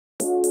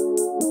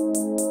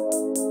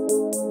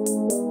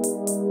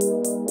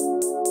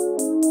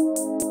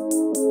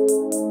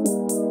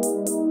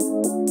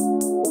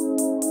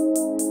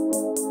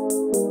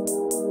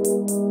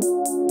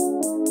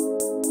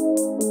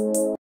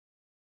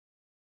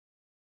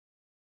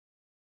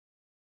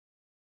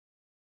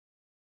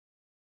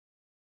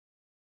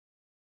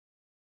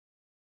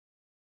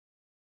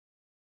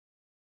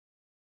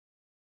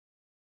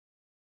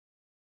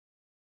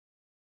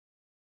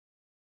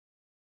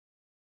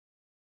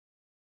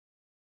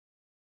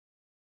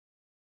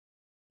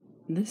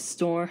This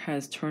store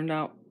has turned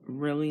out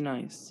really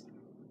nice.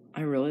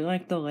 I really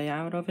like the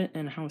layout of it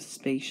and how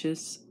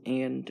spacious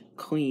and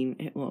clean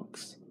it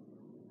looks.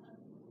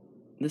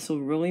 This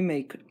will really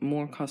make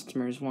more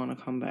customers want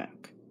to come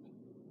back.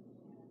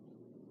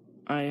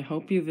 I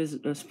hope you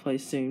visit this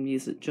place soon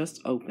because it just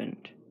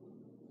opened.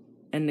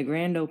 And the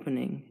grand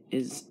opening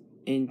is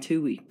in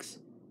 2 weeks.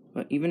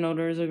 But even though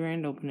there is a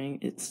grand opening,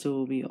 it still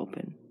will be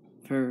open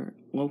for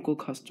local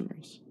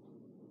customers.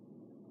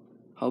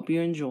 Hope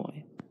you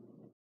enjoy.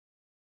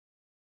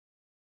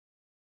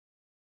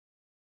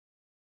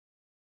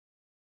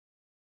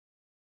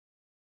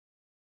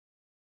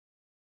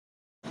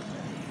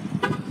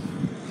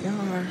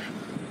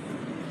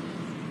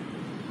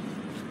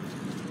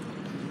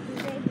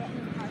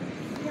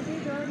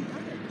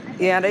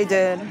 Yeah, they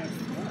did.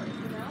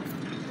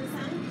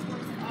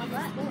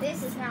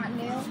 This is not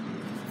new.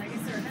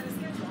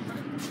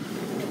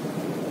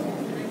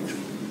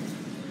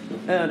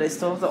 Yeah, they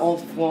still have the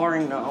old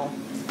flooring though.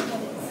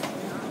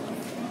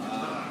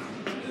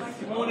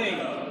 Good morning.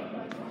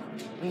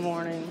 Good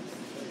morning.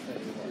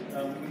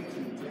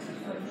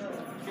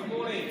 Good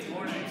morning. Good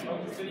morning.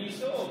 So you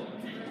sold?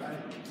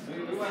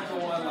 We went to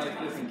one like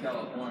this in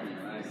California,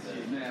 and I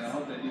said, man, I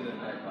hope they do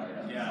that back by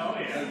us. Yeah. Oh,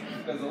 yeah.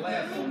 Because the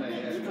last one they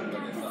had was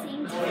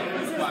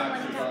like the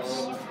boxes all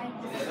over.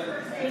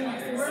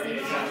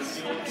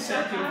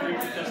 Second group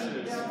tested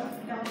this.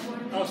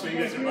 Oh, so you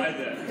guys are by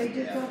the.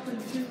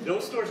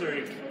 Those stores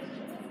are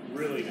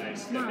really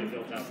nice that they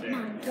built out there.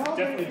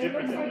 Definitely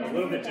different than a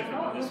little bit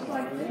different than this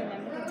one.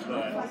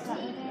 But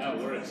no,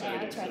 we're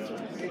excited. So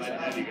glad to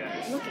have you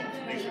guys.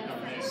 Thanks for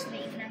coming in.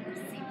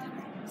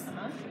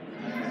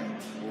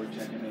 We're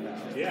checking it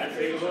out. Yeah,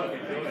 take a look.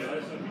 Enjoy it. Let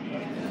us know if you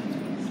need it.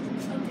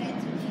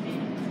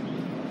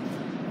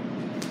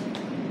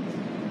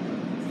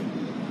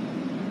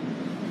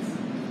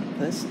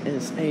 This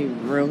is a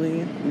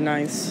really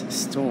nice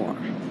store.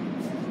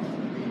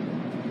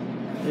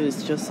 It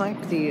is just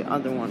like the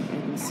other one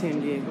in San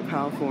Diego,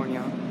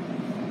 California.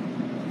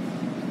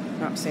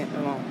 Not San,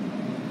 well,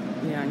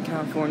 yeah, in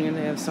California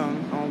they have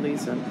some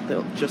Aldi's and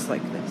they're just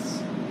like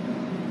this.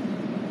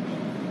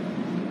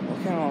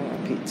 Look at all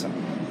that pizza.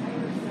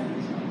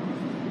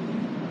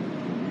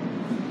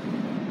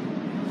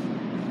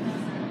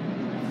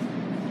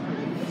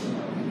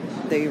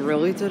 They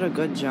really did a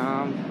good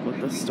job with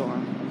the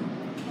store.